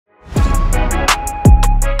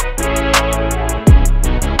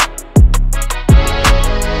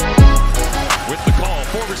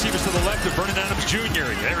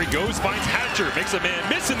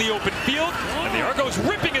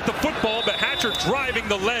Hatcher driving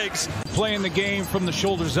the legs. Playing the game from the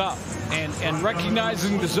shoulders up and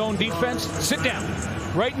recognizing the zone defense. Sit down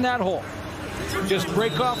right in that hole. Just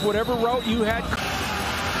break off whatever route you had.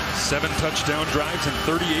 7 touchdown drives and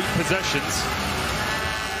 38 possessions.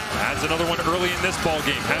 Adds another one early in this ball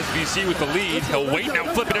game. Has BC with the lead. He'll wait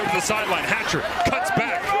now, flip it out to the sideline. Hatcher cuts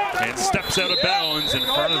back and steps out of bounds in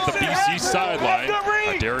front of the BC sideline.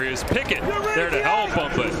 Darius Pickett there to help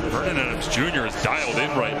him, but Vernon Adams Jr. is dialed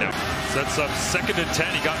in right now. Sets up 2nd and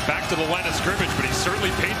 10. He got back to the line of scrimmage, but he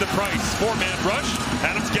certainly paid the price. 4-man rush.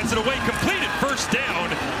 Adams gets it away, completed, first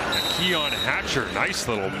down. And Keon Hatcher, nice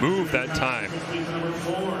little move that time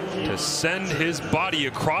to send his body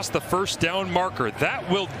across the first down marker. That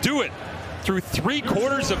will do it through 3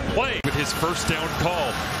 quarters of play with his first down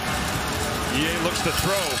call. EA looks to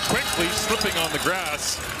throw, quickly slipping on the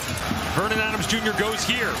grass. Vernon Adams Jr. goes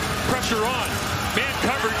here. Pressure on. Man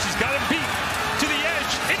coverage. He's got him beat. To the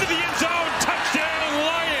edge. Into the end zone. Touchdown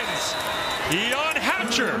Lions. Keon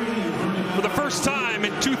Hatcher for the first time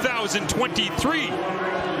in 2023.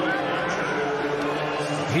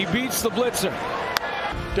 He beats the blitzer.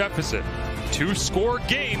 Deficit. 2-score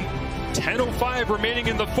game. 10:05 remaining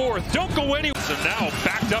in the 4th. Don't go anywhere. So now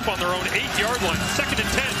backed up on their own 8-yard line. 2nd and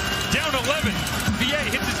 10. Down 11. VA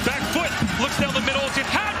hits his back foot. Looks down the middle. To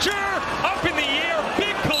Hatcher. Up in the air.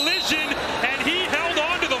 Big collision. And he held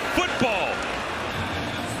on to the football.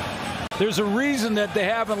 There's a reason that they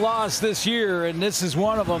haven't lost this year, and this is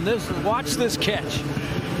one of them. Watch this catch.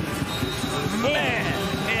 Man.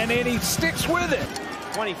 And then he sticks with it.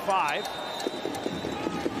 25.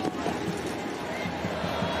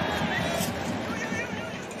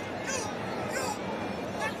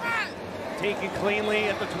 Taken cleanly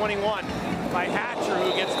at the 21 by Hatcher, who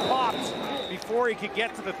gets popped before he could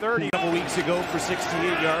get to the 30. A couple weeks ago for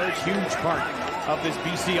 68 yards. Huge part of this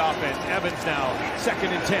BC offense. Evans now, 2nd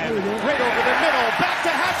and 10. Right over the middle. Back to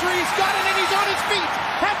Hatcher. He's got it, and he's on his feet.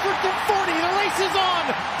 Hatcher to 40. The race is on.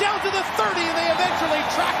 Down to the 30, and they eventually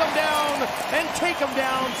track him down and take him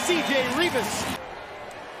down. C.J. Rivas.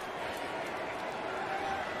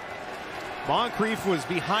 Moncrief was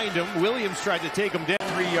behind him. Williams tried to take him down.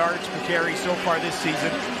 3 yards per carry so far this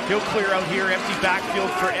season. He'll clear out here. Empty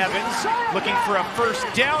backfield for Evans. Looking for a first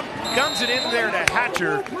down. Guns it in there to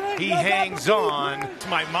Hatcher. He hangs on. To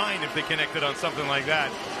my mind if they connected on something like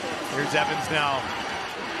that. Here's Evans now.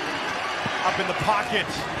 Up in the pocket.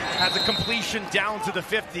 Has a completion down to the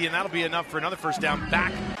 50, and that'll be enough for another first down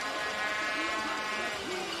back.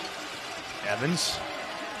 Evans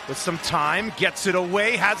with some time, gets it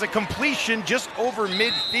away, has a completion just over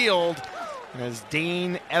midfield. As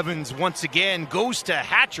Dane Evans once again goes to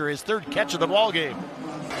Hatcher, his 3rd catch of the ball game.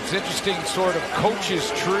 It's interesting sort of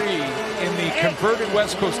coach's tree in the converted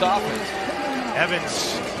West Coast offense.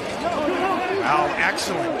 Evans, wow,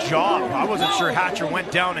 excellent job. I wasn't sure Hatcher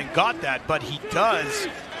went down and got that, but he does.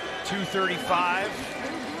 235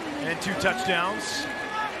 and 2 touchdowns.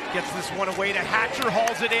 Gets this one away to Hatcher,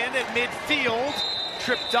 hauls it in at midfield.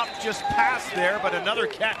 Tripped up just past there, but another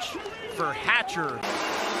catch for Hatcher.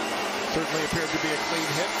 Certainly appeared to be a clean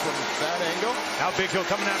hit from that angle. Now Big Hill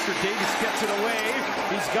coming after Davis, gets it away.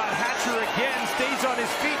 He's got Hatcher again, stays on his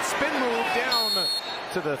feet, spin move down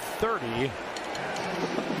to the 30.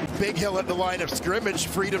 Big Hill at the line of scrimmage,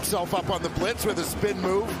 freed himself up on the blitz with a spin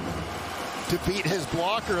move to beat his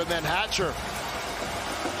blocker, and then Hatcher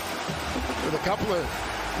with a couple of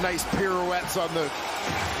nice pirouettes on the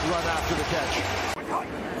run after the catch.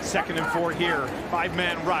 2nd and 4 here.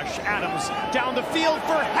 5-man rush. Adams down the field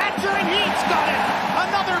for Hatcher, and he's got it.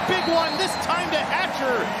 Another big one, this time to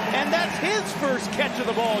Hatcher, and that's his first catch of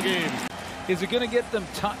the ball game. Is it going to get them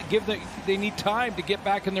time? They need time to get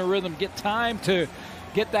back in their rhythm, get time to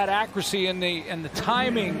get that accuracy and the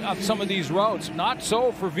timing of some of these routes. Not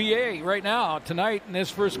so for VA right now tonight in this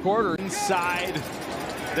first quarter. Inside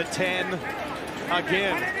the 10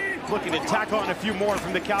 again. Looking to tack on a few more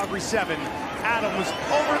from the Calgary 7. Adams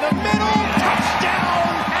over the middle.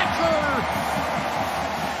 Touchdown, Hatcher!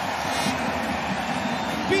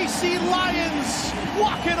 BC Lions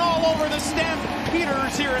walking all over the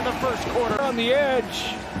Stampeders here in the first quarter. On the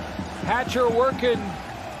edge, Hatcher working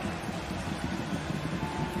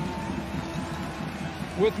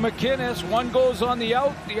with McInnes. One goes on the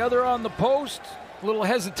out, the other on the post. A little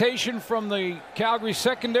hesitation from the Calgary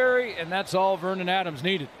secondary, and that's all Vernon Adams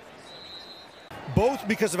needed. Both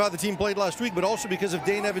because of how the team played last week, but also because of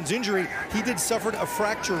Dane Evans' injury. He did suffer a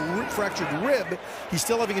fractured rib. He's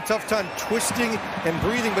still having a tough time twisting and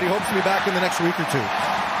breathing, but he hopes to be back in the next week or 2.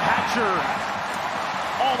 Hatcher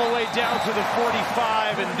all the way down to the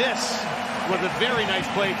 45, and this was a very nice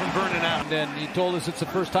play from Vernon Adams. And he told us it's the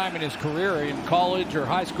first time in his career, in college or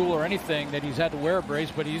high school or anything, that he's had to wear a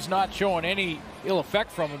brace, but he's not showing any ill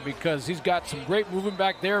effect from it because he's got some great movement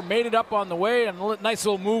back there, made it up on the way, and a nice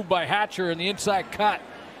little move by Hatcher in the inside cut.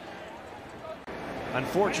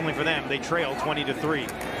 Unfortunately for them, they trail 20-3.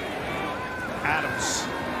 Adams,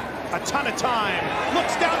 a ton of time,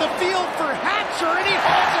 looks down the field for Hatcher, and he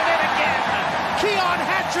holds it in again. Keon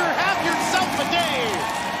Hatcher, have yourself a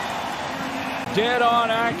day. Dead on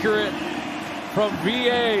accurate from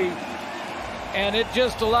VA, and it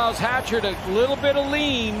just allows Hatcher a little bit of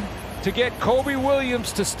lean to get Kobe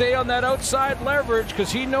Williams to stay on that outside leverage because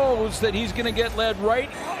he knows that he's going to get led right.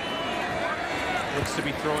 Looks to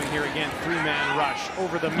be throwing here again. Three-man rush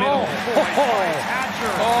over the middle.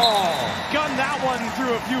 Hatcher gunned that one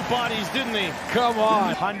through a few bodies, didn't he? Come on.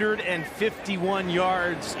 151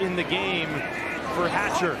 yards in the game for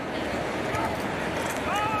Hatcher.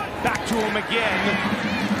 Back to him again.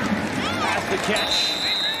 Has the catch.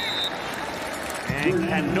 And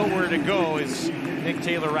had nowhere to go as Nick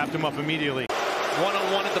Taylor wrapped him up immediately.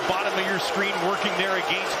 One-on-one at the bottom of your screen, working there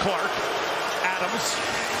against Clark. Adams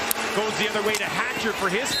goes the other way to Hatcher for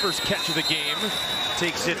his first catch of the game.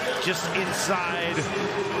 Takes it just inside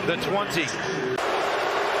the 20.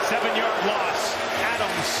 7-yard loss.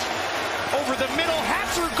 Adams over the middle.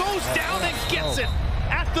 Hatcher goes down and gets it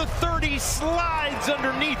at the 30. Slides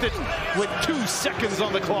underneath it with 2 seconds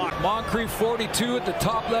on the clock. Moncrief 42 at the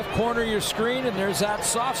top left corner of your screen, and there's that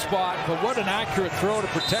soft spot. But what an accurate throw to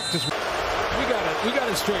protect us. We got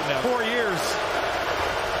to straighten out. 4 years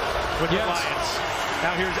with the Lions.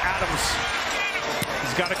 Now here's Adams.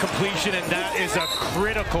 He's got a completion, and that is a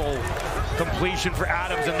critical completion for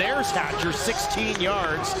Adams. And there's Hatcher, 16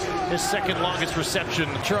 yards, his second longest reception.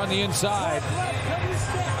 Hatcher on the inside.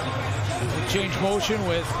 Change motion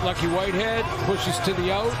with Lucky Whitehead, pushes to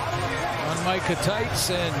the out on Micah Tights,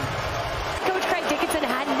 and Coach Craig Dickinson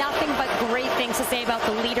had nothing but great things to say about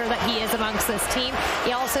the leader that he is amongst this team.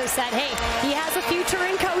 He also said, hey, he has a future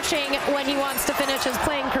in coaching when he wants to finish his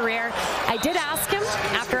playing career. I did ask him,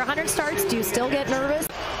 after 100 starts, do you still get nervous?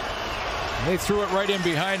 They threw it right in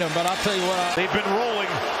behind him, but I'll tell you what. They've been rolling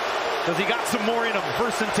because he got some more in him.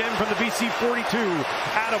 1st and 10 from the BC 42.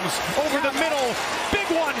 Adams over the middle. Big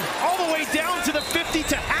one all the way down to the 50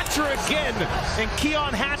 to Hatcher again. And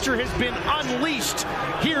Keon Hatcher has been unleashed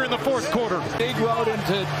here in the 4th quarter. Big route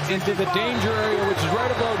into the danger area, which is right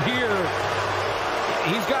about here.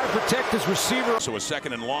 He's got to protect his receiver. So a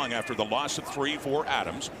 2nd and long after the loss of 3 for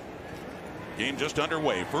Adams. Game just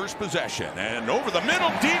underway. First possession, and over the middle,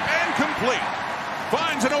 deep and complete.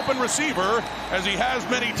 Finds an open receiver, as he has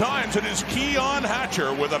many times. It is Keon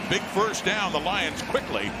Hatcher with a big first down. The Lions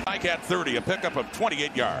quickly. Ticat 30, a pickup of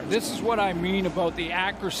 28 yards. This is what I mean about the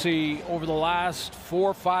accuracy over the last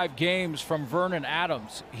 4 or 5 games from Vernon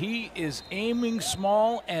Adams. He is aiming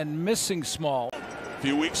small and missing small. A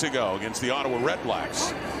few weeks ago against the Ottawa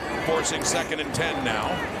Redblacks. Forcing 2nd and 10 now.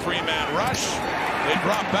 3-man rush. They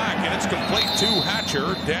drop back, and it's complete to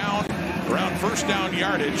Hatcher. Down around first down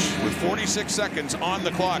yardage with 46 seconds on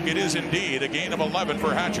the clock. It is indeed a gain of 11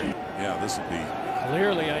 for Hatcher. Yeah, this would be.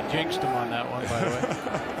 Clearly, I jinxed him on that one, by the way.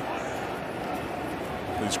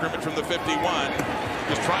 The scrimmage from the 51,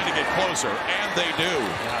 just trying to get closer, and they do.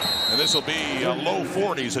 And this will be a low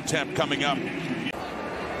 40s attempt coming up.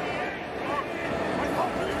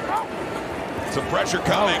 Some pressure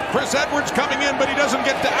coming. Chris Edwards coming in, but he doesn't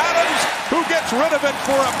get to Adams, who gets rid of it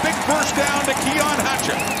for a big first down to Keon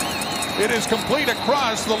Hatcher. It is complete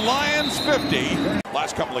across the Lions 50.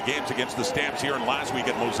 Last couple of games against the Stamps here and last week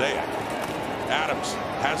at Mosaic. Adams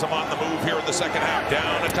has him on the move here in the 2nd half.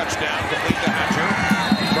 Down, a touchdown, complete to Hatcher.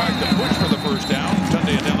 Tries to push for the first down.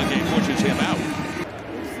 Tunde Adeleke pushes him out.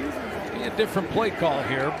 A different play call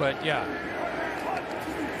here, but yeah.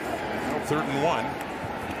 3rd and 1.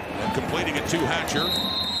 And completing it to Hatcher.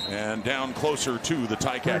 And down closer to the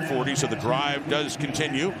Ticat 40, so the drive does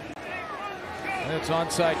continue. It's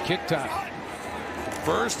onside kick time.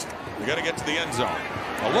 First, we got to get to the end zone.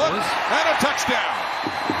 A look and a touchdown.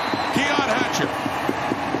 Keon Hatcher.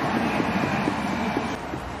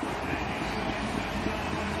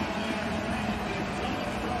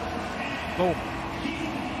 Boom.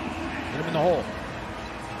 Get him in the hole.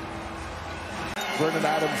 Vernon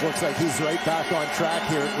Adams looks like he's right back on track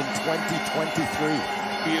here in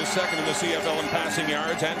 2023. He is 2nd in the CFL in passing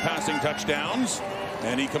yards and passing touchdowns.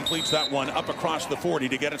 And he completes that one up across the 40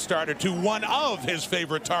 to get it started to one of his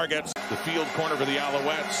favorite targets. The field corner for the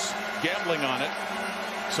Alouettes, gambling on it.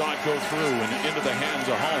 Saw it go through and into the hands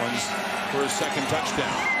of Hollins for his 2nd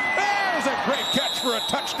touchdown. There's a great catch for a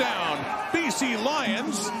touchdown. BC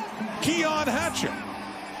Lions, Keon Hatcher.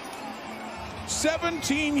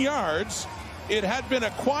 17 yards. It had been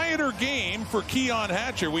a quieter game for Keon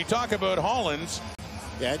Hatcher. We talk about Hollins.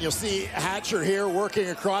 Yeah, and you'll see Hatcher here working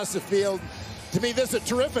across the field. To me, this is a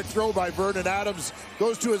terrific throw by Vernon Adams.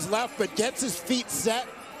 Goes to his left, but gets his feet set.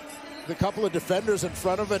 A couple of defenders in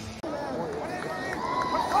front of it.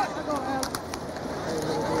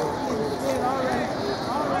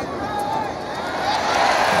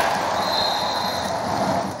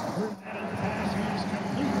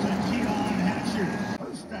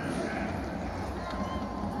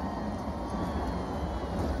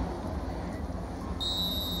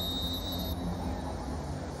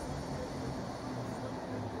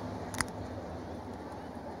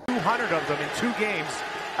 Of them in 2 games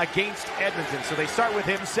against Edmonton. So they start with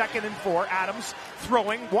him, 2nd and 4. Adams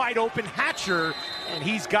throwing, wide open, Hatcher, and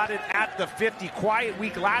he's got it at the 50. Quiet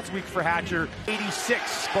week last week for Hatcher.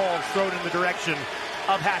 86 balls thrown in the direction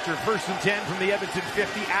of Hatcher. 1st and 10 from the Edmonton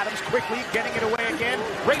 50. Adams quickly getting it away again.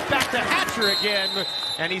 Right back to Hatcher again,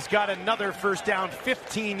 and he's got another first down,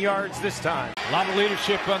 15 yards this time. A lot of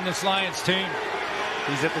leadership on this Lions team.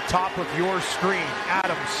 He's at the top of your screen.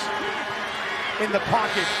 Adams in the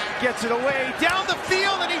pocket, gets it away, down the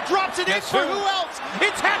field, and he drops it in for who else?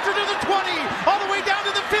 It's Hatcher to the 20, all the way down to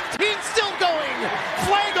the 15, still going.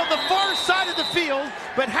 Flag on the far side of the field,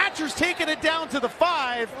 but Hatcher's taking it down to the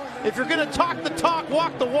 5. If you're going to talk the talk,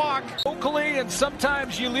 walk the walk. Locally, and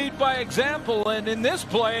sometimes you lead by example, and in this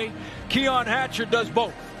play, Keon Hatcher does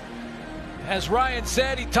both. As Ryan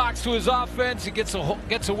said, he talks to his offense, he gets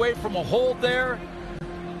away from a hold there.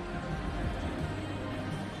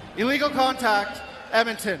 Illegal contact,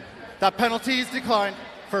 Edmonton. That penalty is declined.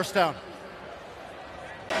 First down.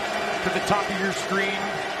 To the top of your screen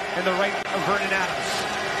and the right of Vernon Adams.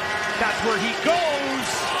 That's where he goes.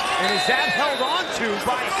 And is that held on to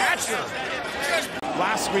by Hatcher?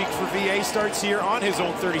 Last week for VA starts here on his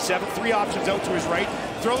own 37. 3 options out to his right.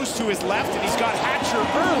 Throws to his left, and he's got Hatcher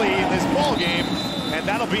early in this ball game. And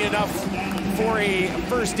that'll be enough for a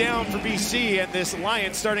first down for BC and this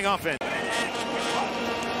Lions starting offense.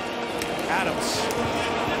 Adams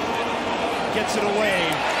gets it away,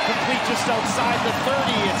 complete just outside the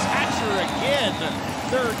 30. It's Hatcher again.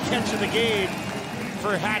 3rd catch of the game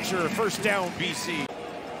for Hatcher. First down, BC.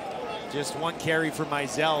 Just 1 carry for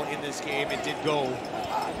Mizell in this game. It did go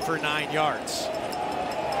for 9 yards.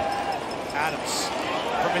 Adams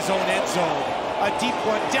from his own end zone. A deep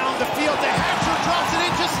one down the field to Hatcher, drops it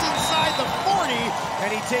in just inside the 40,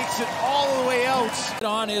 and he takes it all the way out.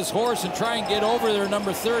 On his horse and try and get over there,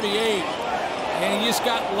 number 38, and he just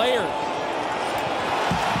got layered.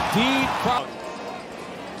 Deep.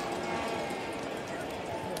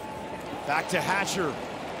 Back to Hatcher,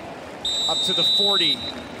 up to the 40.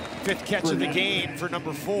 5th catch of the game for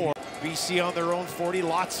number 4. BC on their own 40,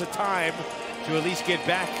 lots of time to at least get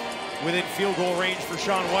back within field goal range for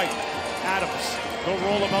Sean White. Adams, go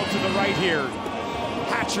roll him out to the right here.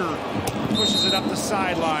 Hatcher pushes it up the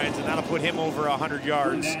sidelines, and that'll put him over 100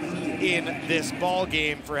 yards in this ball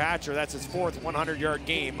game for Hatcher. That's his 4th 100-yard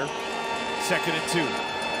game. 2nd and 2.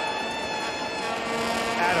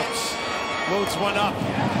 Adams loads one up.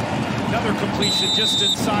 Another completion just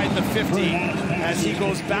inside the 50 as he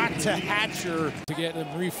goes back to Hatcher. To get him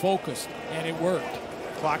refocused, and it worked.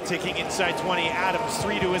 Clock ticking inside 20. Adams,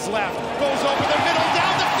 3 to his left. Goes over the middle,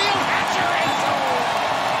 down the field. Hatcher end zone.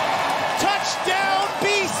 Touchdown,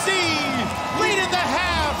 BC. Late in the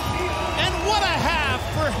half. And what a half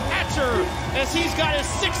for Hatcher as he's got his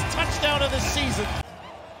 6th touchdown of the season.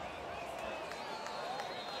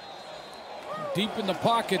 Deep in the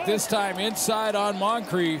pocket, this time inside on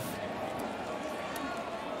Moncrief.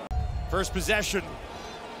 First possession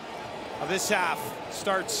of this half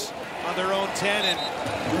starts on their own 10,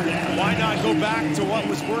 and why not go back to what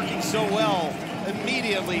was working so well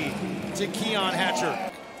immediately to Keon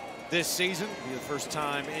Hatcher this season. It'll be the first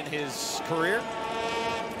time in his career.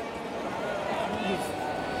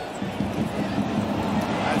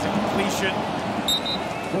 As a completion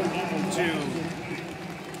to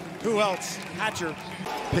who else? Hatcher.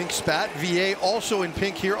 Pink spat. VA also in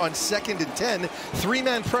pink here on 2nd and 10.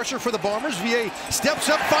 3-man pressure for the Bombers. VA steps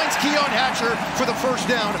up, finds Keon Hatcher for the first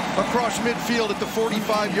down across midfield at the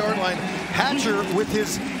 45-yard line. Hatcher with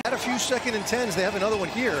his, at a few 2nd and 10s. They have another one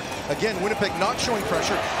here. Again, Winnipeg not showing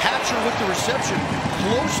pressure. Hatcher with the reception,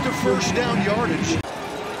 close to first down yardage.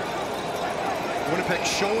 Winnipeg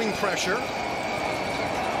showing pressure.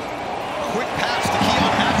 Quick pass to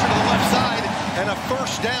Keon Hatcher to the left side, and a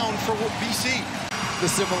first down for BC. The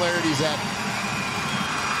similarities at.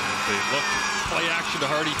 They look play action to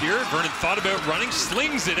Hardy here. Vernon thought about running,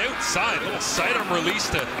 slings it outside. Little sidearm release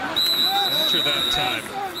to Hatcher that time.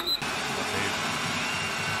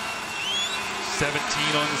 17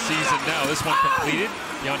 on the season now. This one completed.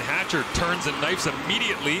 Keon Hatcher turns and knifes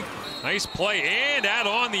immediately. Nice play, and add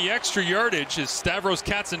on the extra yardage is Stavros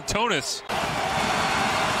Katsantonis.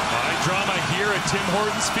 High drama here at Tim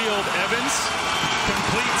Hortons Field. Evans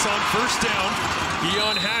completes on first down.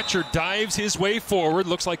 Keon Hatcher dives his way forward.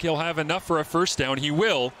 Looks like he'll have enough for a first down. He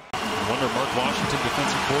will. I wonder, Mark Washington,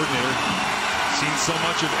 defensive coordinator, seen so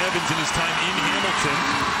much of Evans in his time in Hamilton.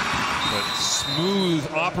 But smooth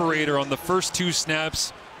operator on the first two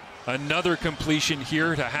snaps. Another completion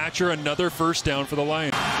here to Hatcher. Another first down for the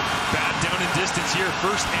Lions. Bad down in distance here.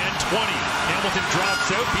 First and 20. Hamilton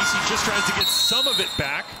drops out. BC just tries to get some of it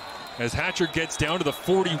back as Hatcher gets down to the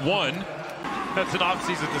 41. That's an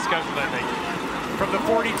off-season discussion, I think. From the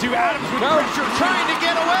 42, Adams with pressure, trying to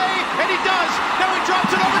get away, and he does. Now he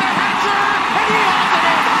drops it over to Hatcher, and he hauls it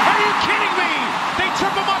in. Are you kidding me? They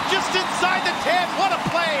trip him up just inside the 10. What a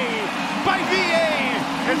play by VA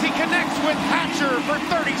as he connects with Hatcher for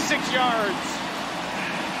 36 yards.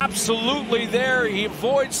 Absolutely there. He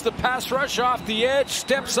avoids the pass rush off the edge,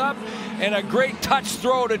 steps up, and a great touch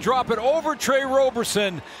throw to drop it over Trey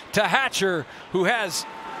Roberson to Hatcher, who has...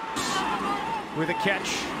 With a catch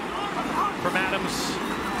from Adams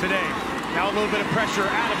today. Now a little bit of pressure.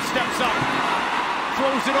 Adams steps up,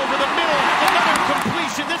 throws it over the middle. Another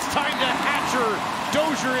completion, this time to Hatcher.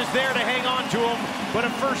 Dozier is there to hang on to him, but a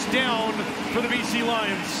first down for the BC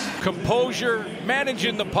Lions. Composure,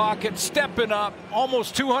 managing the pocket, stepping up,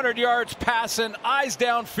 almost 200 yards passing, eyes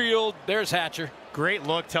downfield. There's Hatcher. Great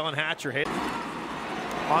look, telling Hatcher hit.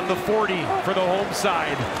 On the 40 for the home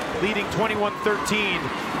side, leading 21-13.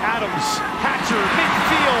 Adams, Hatcher,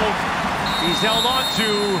 midfield. He's held on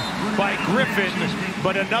to by Griffin,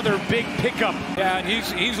 but another big pickup. Yeah, and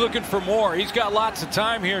he's looking for more. He's got lots of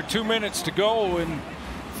time here, 2 minutes to go, and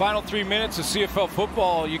final 3 minutes of CFL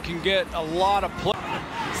football, you can get a lot of play.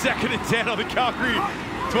 2nd and 10 on the Calgary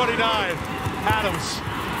 29. Adams.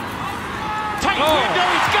 Tight window,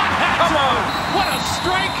 he's got Hatcher. What a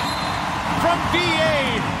strike from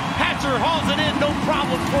VA. Hatcher hauls it in, no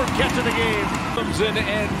problem, 4th catch of the game.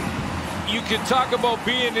 And you can talk about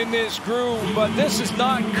being in this groove, but this is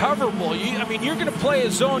not coverable. I mean, you're going to play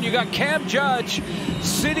a zone. You got Cam Judge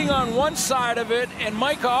sitting on one side of it, and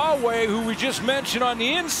Micah Alway, who we just mentioned, on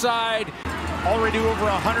the inside. Already over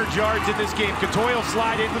 100 yards in this game. Katoya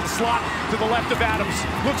slide into the slot to the left of Adams.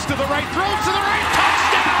 Looks to the right, throws to the right,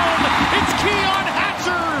 touchdown! It's Keon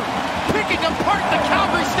Hatcher picking apart the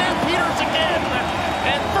Calgary Stampeders again.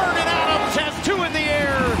 And Vernon Adams has 2 in the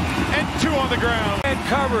air and 2 on the ground. And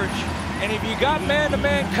coverage. And if you got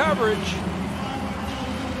man-to-man coverage,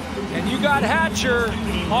 and you got Hatcher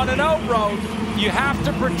on an out route, you have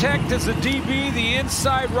to protect as a DB. The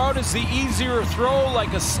inside route is the easier throw,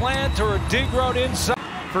 like a slant or a dig route inside.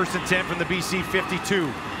 1st and 10 from the BC 52.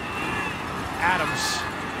 Adams,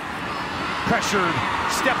 pressured,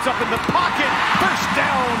 steps up in the pocket. First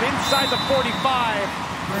down inside the 45.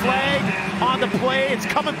 Flag on the play. It's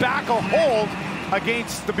coming back, a hold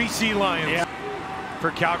against the BC Lions. Yeah. For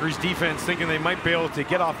Calgary's defense, thinking they might be able to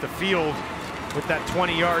get off the field with that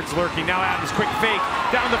 20 yards lurking. Now Adams, quick fake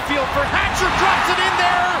down the field for Hatcher, drops it in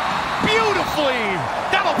there beautifully.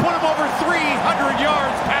 That'll put him over 300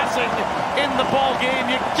 yards passing in the ball game.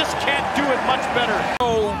 You just can't do it much better.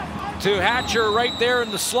 To Hatcher right there in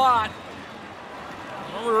the slot.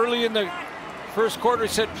 Remember early in the first quarter, he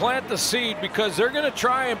said plant the seed, because they're going to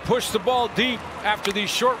try and push the ball deep after these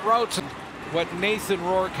short routes. What Nathan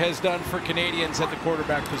Rourke has done for Canadians at the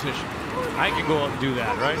quarterback position. I can go out and do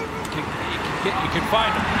that, right? You can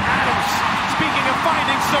find him. Adams, speaking of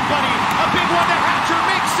finding somebody, a big one to Hatcher,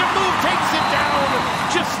 makes a move, takes it down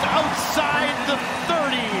just outside the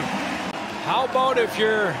 30. How about if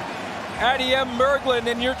you're Addie M.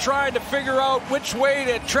 Berglund and you're trying to figure out which way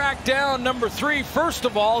to track down number 3? First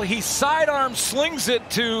of all, he sidearm slings it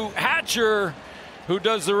to Hatcher, who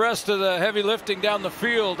does the rest of the heavy lifting down the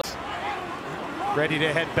field. Ready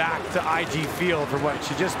to head back to IG Field for what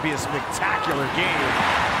should just be a spectacular game.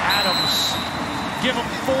 Adams, give him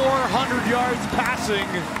 400 yards passing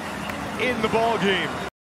in the ball game.